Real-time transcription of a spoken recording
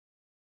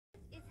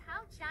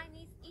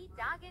Chinese eat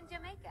dog in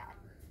Jamaica?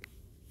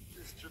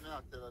 This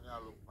Jamaica telling me I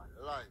look man.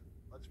 Live.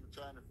 Watch me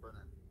Chinese friend.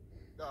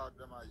 Dog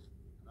them I eat.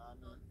 You know what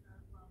I mean?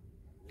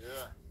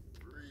 Yeah.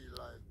 Real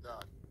life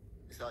dog.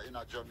 This are in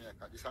a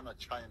Jamaica. This are not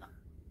China.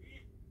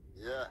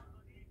 Yeah.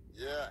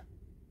 Yeah.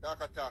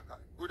 Taka.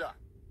 Gooda.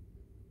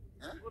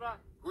 Eh?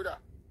 Gooda.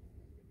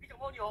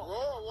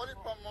 Oh, what is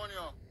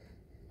Pamonio?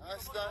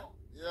 Understand?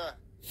 Yeah.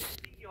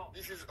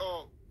 This is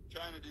all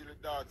China deal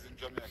with dogs in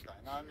Jamaica.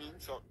 You know what I mean?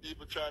 So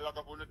people try to lock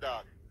up on the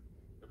dog.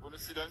 They're going to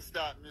see them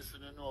start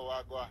missing, you know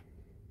what I go on.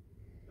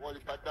 What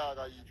if a dog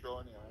I eat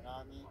around here? You know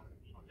what I mean?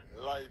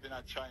 Live in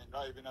a China,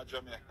 live in a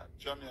Jamaica.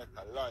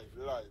 Jamaica,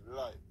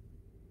 live.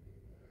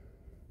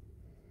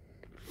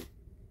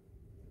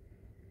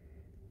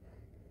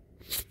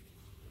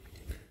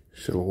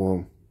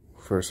 Shalom.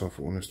 First off,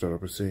 I want to start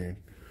off by saying,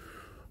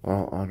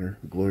 all honor,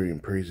 glory,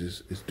 and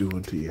praises is due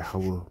unto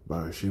Yahweh,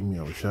 by Hashem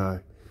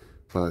Yahushai,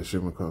 by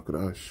Hashem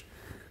HaKadosh.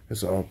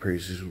 As all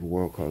praises to the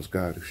world calls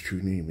God, whose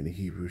true name in the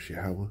Hebrew is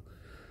Yahweh,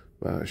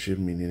 by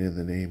Hashem meaning in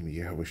the name, and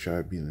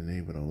Yahushai being the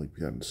name of the only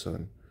begotten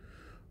Son.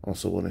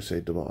 Also want to say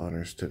double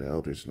honors to the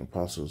elders and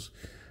apostles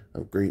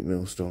of Great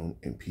Millstone,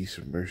 and peace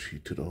and mercy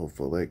to the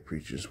hopeful elect,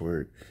 preachers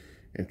word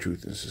in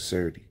truth and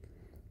sincerity.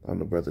 I'm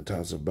the brother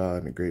Tazabah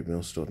in the Great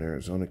Millstone,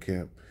 Arizona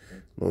camp.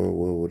 Lord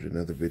will with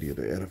another video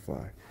to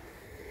edify.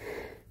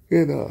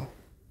 And I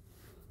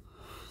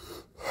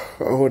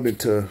wanted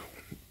to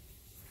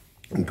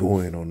go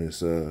in on this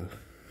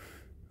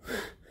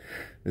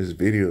this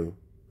video,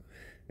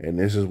 and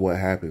this is what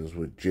happens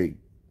with Jake.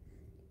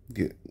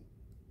 This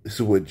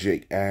is what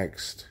Jake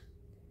asked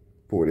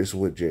for. This is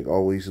what Jake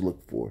always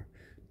looked for,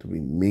 to be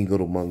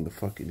mingled among the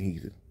fucking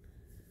heathen.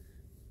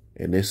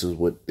 And this is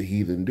what the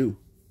heathen do.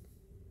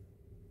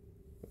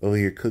 Oh,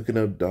 you're cooking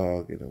up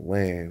dog in a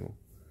land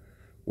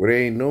where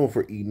they ain't known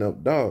for eating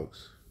up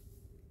dogs.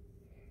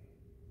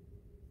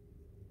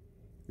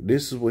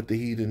 This is what the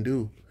heathen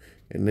do.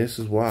 And this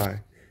is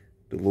why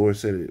the Lord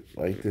said it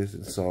like this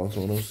in Psalms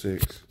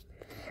 106.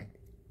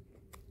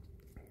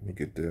 Let me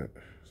get that.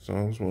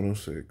 Psalms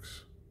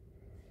 106.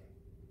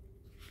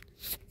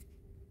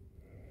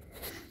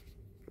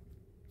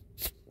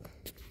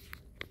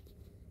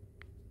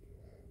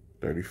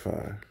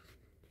 $35.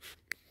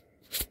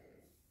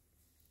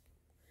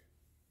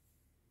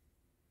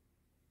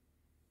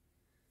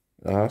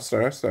 I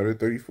started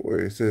 34.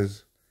 It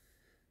says,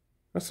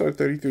 I started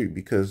 33,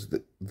 because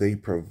they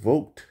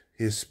provoked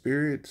his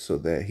spirit so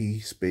that he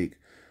spake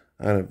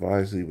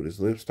unadvisedly with his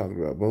lips, talking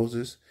about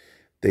Moses.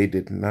 They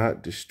did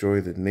not destroy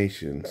the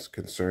nations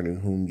concerning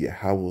whom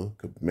Yahweh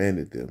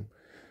commanded them,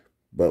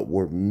 but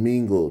were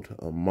mingled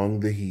among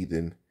the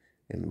heathen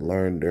and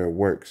learned their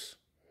works.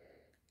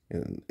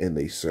 And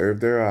they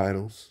served their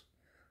idols,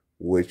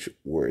 which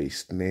were a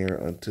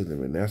snare unto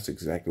them. And that's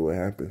exactly what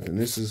happens. And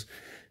this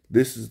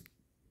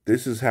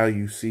is how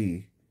you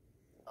see.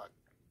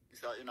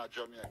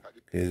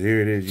 Because here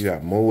it is, you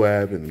got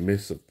Moab in the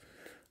midst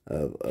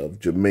of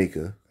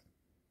Jamaica.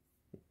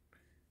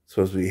 It's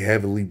supposed to be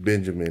heavily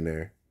Benjamin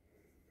there.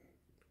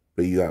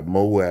 But you got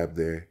Moab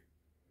there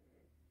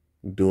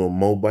doing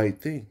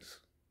Moabite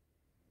things.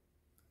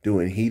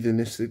 Doing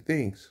heathenistic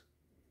things.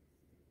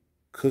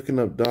 Cooking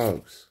up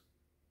dogs.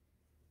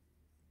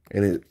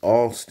 And it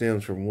all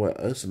stems from what?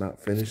 Us not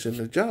finishing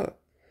the job.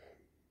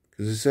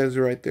 Because it says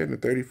right there in the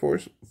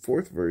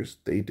 34th verse,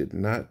 they did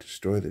not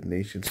destroy the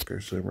nations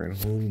concerning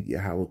whom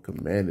Yahweh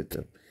commanded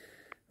them.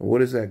 And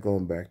what is that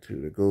going back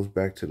to? It goes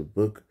back to the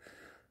book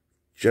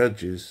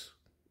Judges.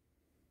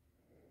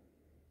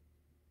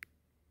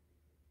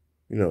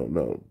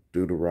 No,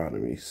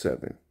 Deuteronomy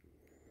 7.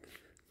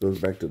 It goes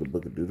back to the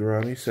book of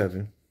Deuteronomy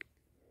 7.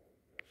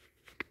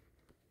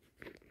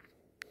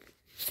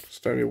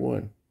 Start at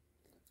 1.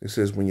 It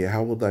says, when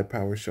Yahweh thy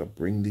power shall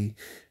bring thee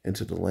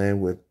into the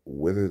land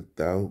whither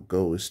thou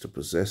goest to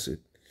possess it,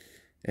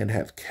 and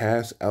have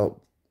cast out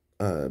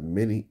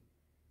many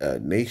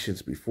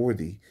nations before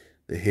thee,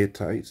 the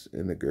Hittites,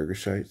 and the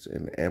Girgashites,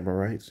 and the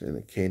Amorites, and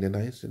the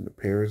Canaanites, and the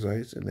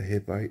Perizzites, and the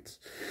Hivites,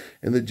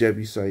 and the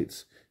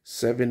Jebusites,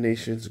 7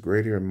 nations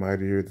greater and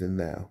mightier than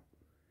thou.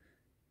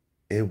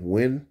 And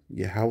when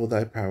Yahweh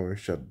thy power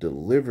shall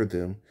deliver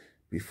them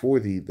before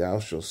thee, thou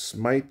shalt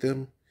smite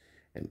them,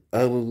 and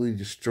utterly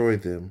destroy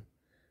them.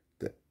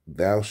 That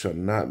thou shalt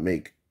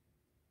make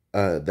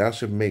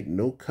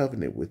no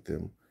covenant with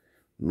them,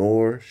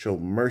 nor show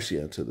mercy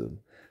unto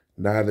them.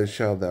 Neither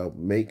shalt thou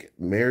make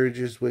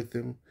marriages with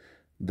them.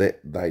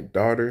 That thy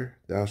daughter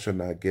thou shalt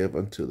not give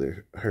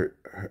unto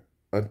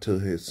unto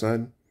his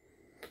son,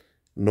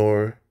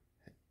 nor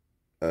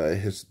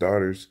his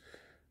daughters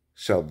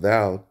shalt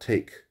thou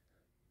take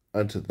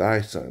unto thy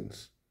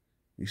sons.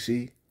 You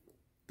see,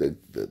 the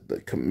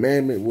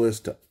commandment was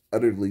to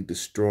utterly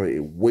destroy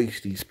and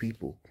waste these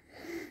people.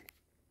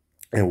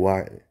 And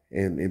why?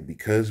 And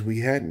because we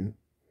hadn't,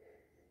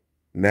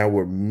 now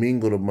we're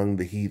mingled among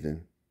the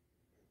heathen.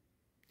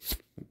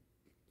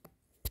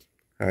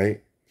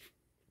 Right?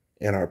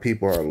 And our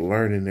people are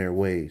learning their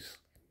ways.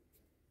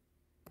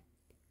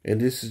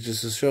 And this is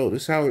just a show.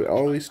 This is how it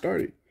always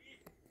started.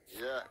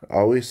 Yeah.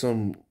 Always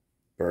some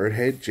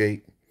birdhead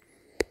Jake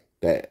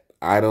that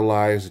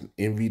idolized and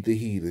envied the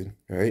heathen,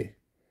 right?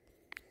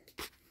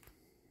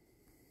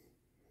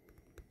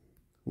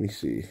 Let me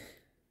see.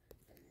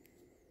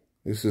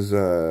 This is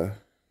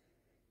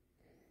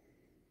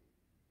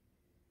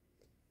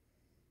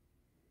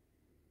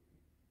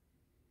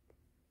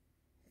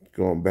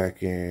going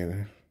back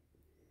in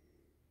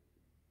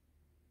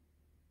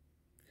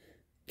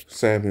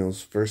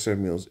First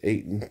Samuel's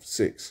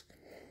 8:6.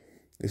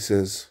 It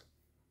says,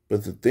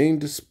 but the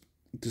thing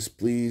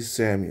displeased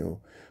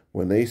Samuel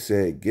when they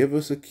said, give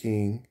us a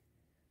king.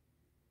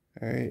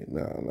 All right,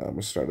 no, I'm going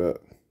to start up.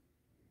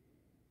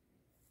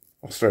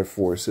 I'll start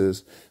 4. It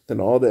says,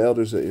 then all the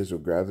elders of Israel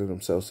gathered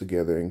themselves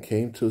together and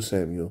came to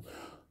Samuel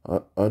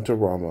unto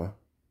Ramah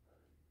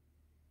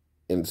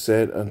and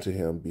said unto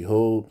him,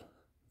 behold,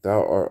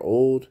 thou art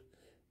old,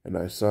 and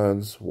thy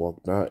sons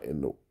walk not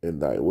in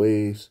thy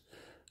ways.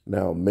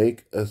 Now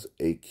make us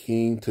a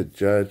king to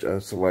judge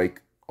us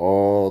like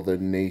all the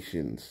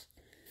nations.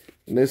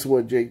 And this is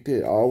what Jake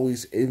did.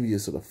 Always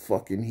envious of the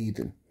fucking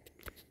heathen.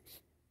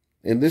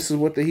 And this is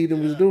what the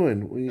heathen was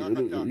doing.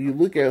 You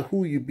look at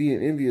who you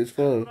being envious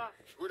for.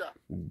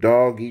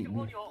 Dog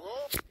eating.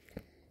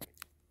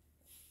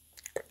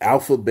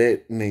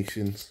 Alphabet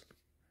nations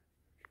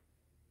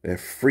that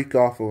freak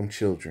off on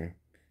children.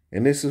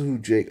 And this is who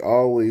Jake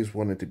always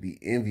wanted to be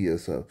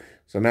envious of.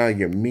 So now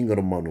you're mingled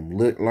among them,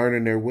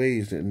 learning their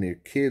ways, and their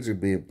kids are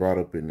being brought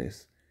up in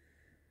this.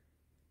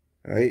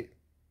 All right?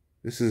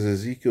 This is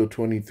Ezekiel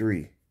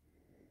 23.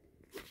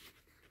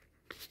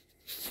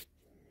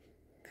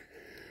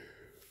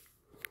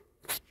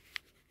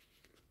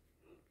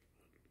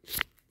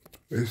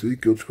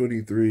 Ezekiel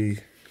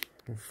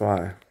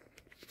 23:5.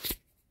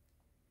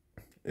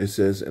 It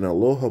says, and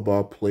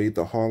Alohabah played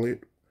the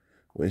harlot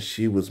when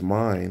she was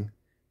mine,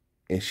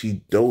 and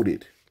she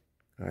doted,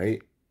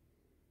 right,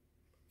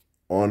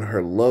 on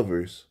her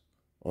lovers,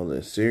 on the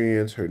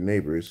Assyrians, her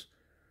neighbors,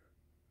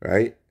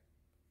 right?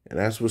 And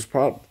that's what's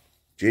problem.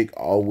 Jake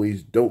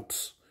always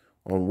dotes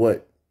on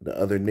what? The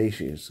other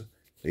nations.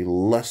 They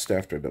lust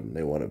after them.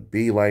 They want to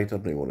be like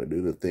them. They want to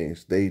do the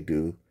things they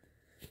do.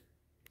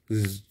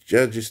 This is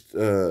Judges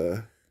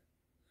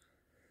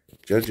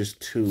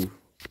 2.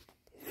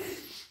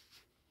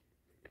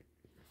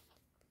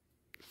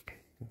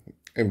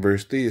 In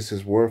verse 3, it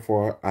says,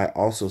 wherefore I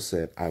also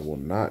said, I will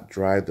not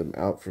drive them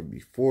out from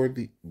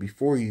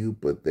before you,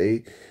 but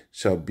they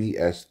shall be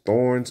as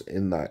thorns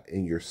in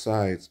your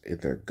sides,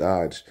 and their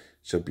gods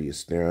shall be a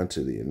snare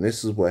unto thee. And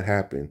this is what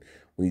happened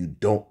when you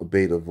don't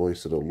obey the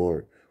voice of the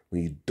Lord,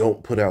 when you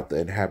don't put out the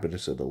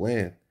inhabitants of the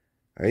land,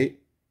 right?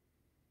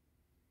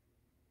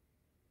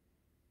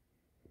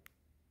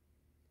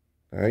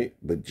 All right,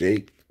 but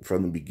Jake,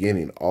 from the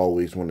beginning,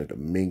 always wanted to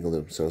mingle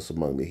themselves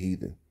among the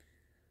heathen.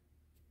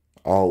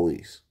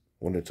 Always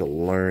wanted to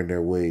learn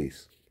their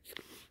ways.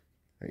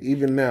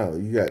 Even now,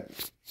 you got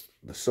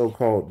the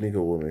so-called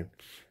nigger woman.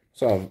 I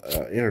saw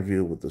an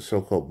interview with the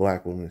so-called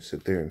black woman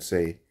sit there and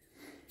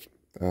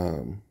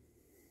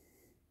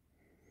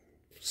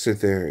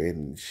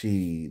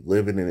she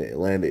living in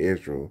Atlanta,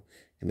 Israel,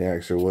 and they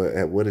asked her,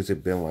 what has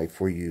it been like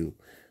for you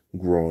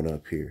growing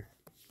up here?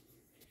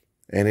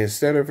 And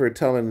instead of her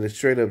telling the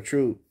straight up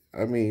truth,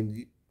 I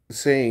mean,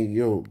 saying,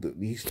 yo,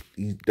 these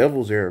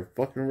devils there are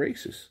fucking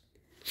racist.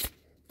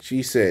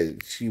 She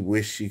said she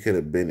wished she could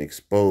have been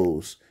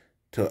exposed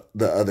to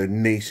the other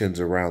nations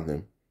around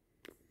them.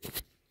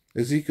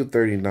 Ezekiel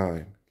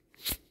 39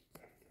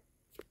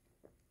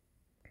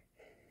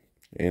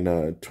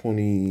 and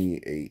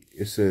 28.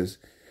 It says,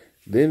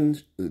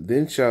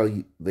 Then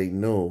shall they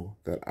know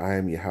that I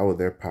am Yahweh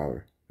their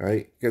power.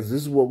 Right? Because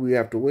this is what we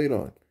have to wait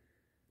on.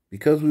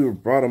 Because we were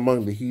brought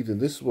among the heathen,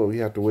 this is what we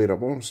have to wait on.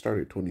 I'm going to start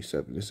at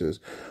 27. It says,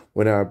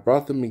 when I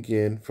brought them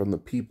again from the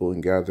people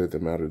and gathered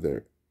them out of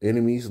their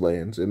enemies'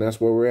 lands, and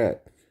that's where we're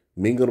at,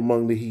 mingled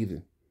among the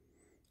heathen,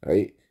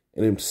 right?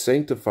 And am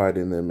sanctified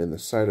in them in the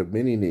sight of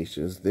many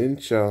nations, then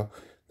shall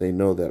they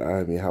know that I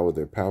am Yahweh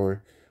their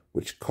power,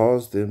 which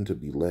caused them to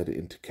be led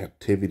into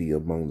captivity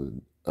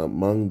among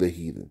the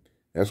heathen.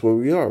 That's where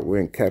we are. We're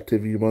in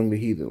captivity among the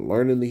heathen,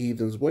 learning the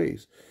heathen's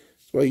ways.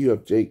 That's why you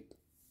have Jake.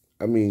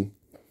 I mean,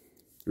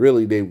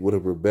 really, they would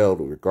have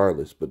rebelled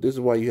regardless. But this is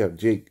why you have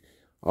Jake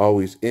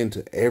always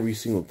into every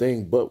single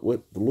thing but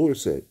what the Lord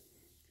said.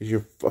 Because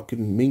you're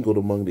fucking mingled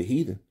among the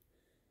heathen.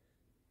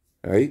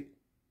 Right?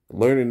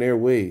 Learning their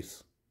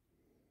ways.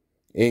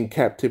 In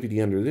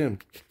captivity under them.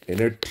 And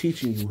they're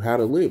teaching you how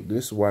to live.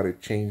 This is why they're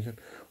changing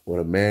what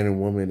a man and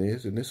woman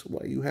is. And this is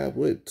why you have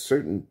what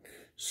certain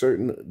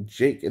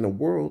Jake in the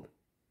world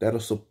that'll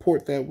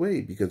support that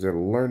way. Because they're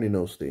learning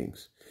those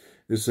things.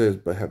 It says,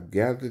 but have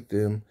gathered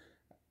them.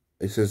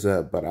 It says,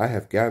 but I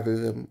have gathered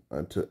them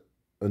unto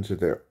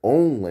their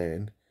own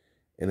land,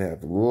 and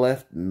have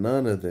left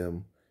none of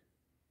them,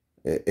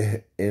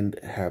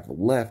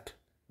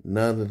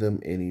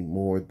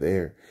 anymore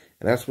there.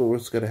 And that's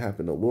what's going to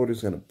happen. The Lord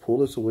is going to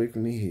pull us away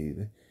from the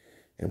heathen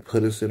and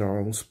put us in our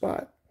own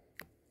spot,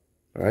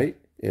 right?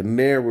 And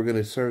there we're going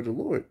to serve the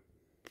Lord.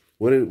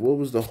 What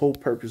was the whole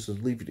purpose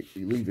of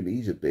leaving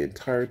Egypt the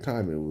entire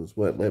time? It was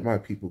what? Let my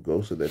people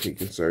go so that they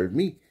can serve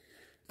me.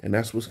 And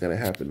that's what's going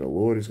to happen. The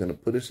Lord is going to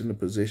put us in a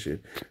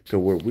position to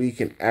where we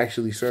can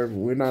actually serve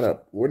him. We're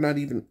not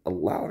even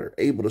allowed or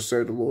able to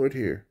serve the Lord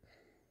here.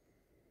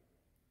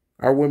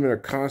 Our women are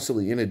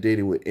constantly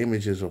inundated with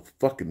images of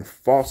fucking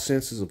false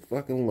senses of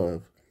fucking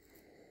love.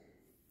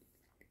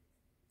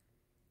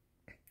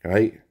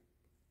 Right?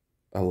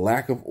 A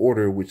lack of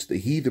order, which the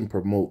heathen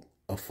promote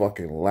a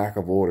fucking lack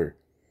of order.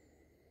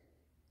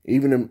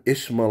 Even them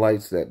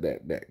Ishmaelites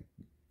that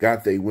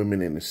got their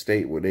women in a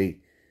state where they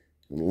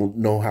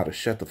know how to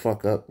shut the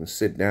fuck up and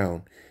sit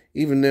down.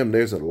 Even them,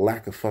 there's a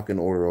lack of fucking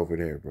order over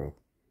there, bro.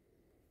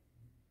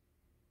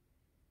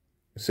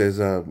 It says,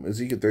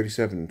 Ezekiel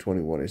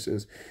 37:21, it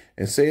says,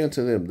 and say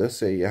unto them, thus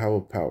say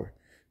Yahweh power,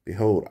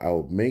 behold, I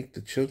will take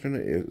the children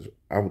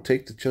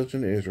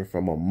of Israel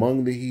from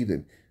among the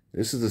heathen.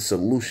 This is the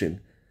solution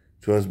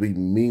to us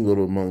being mingled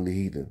among the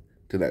heathen,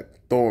 to that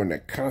thorn,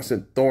 that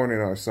constant thorn in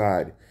our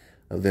side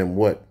of them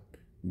what?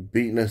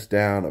 Beating us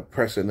down,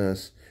 oppressing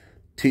us,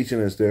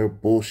 teaching us their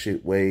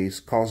bullshit ways,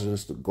 causing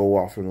us to go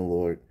off from the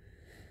Lord.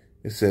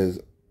 It says,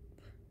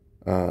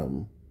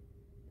 I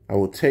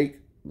will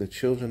take the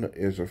children of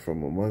Israel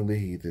from among the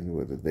heathen,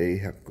 whether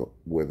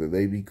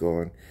they be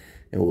gone,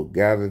 and will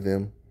gather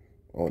them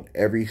on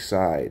every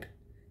side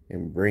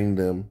and bring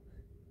them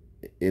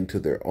into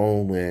their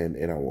own land,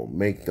 and I will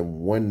make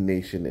them one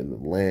nation in the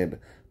land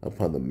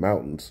upon the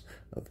mountains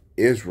of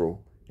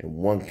Israel, and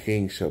one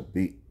king shall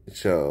be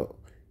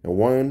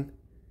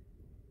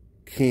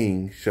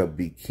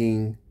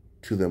king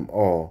to them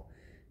all,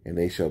 and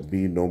they shall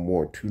be no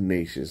more two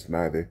nations,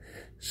 neither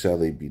shall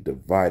they be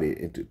divided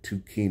into two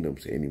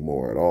kingdoms any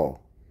more at all.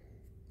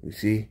 You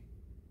see?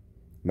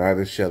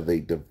 Neither shall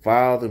they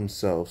defile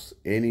themselves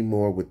any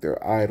more with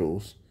their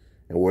idols.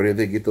 And where did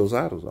they get those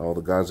idols? All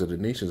the gods of the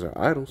nations are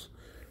idols,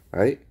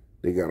 right?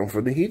 They got them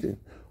from the heathen.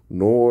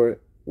 Nor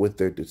with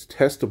their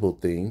detestable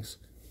things,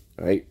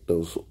 right?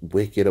 Those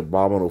wicked,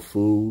 abominable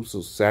foods,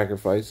 those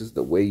sacrifices,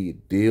 the way you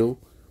deal.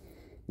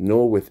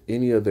 Nor with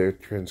any of their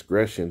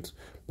transgressions,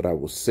 but I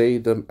will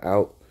save them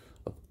out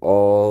of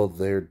all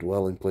their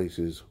dwelling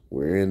places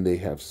wherein they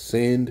have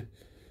sinned,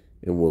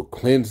 and will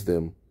cleanse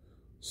them.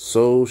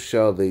 So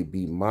shall they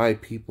be my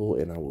people,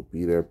 and I will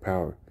be their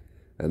power.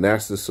 And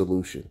that's the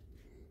solution.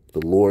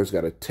 The Lord's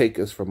got to take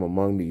us from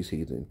among these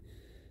heathen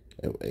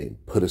and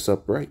put us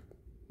upright.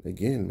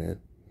 Again, man,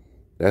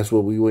 that's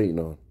what we waiting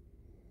on.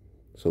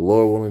 So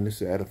Lord willing,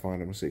 this is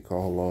edifying. I'm going to say,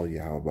 call Allah,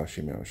 Yahweh,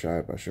 Bashim, Al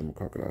Shai, Bashim,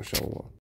 Crocodile, Shalom.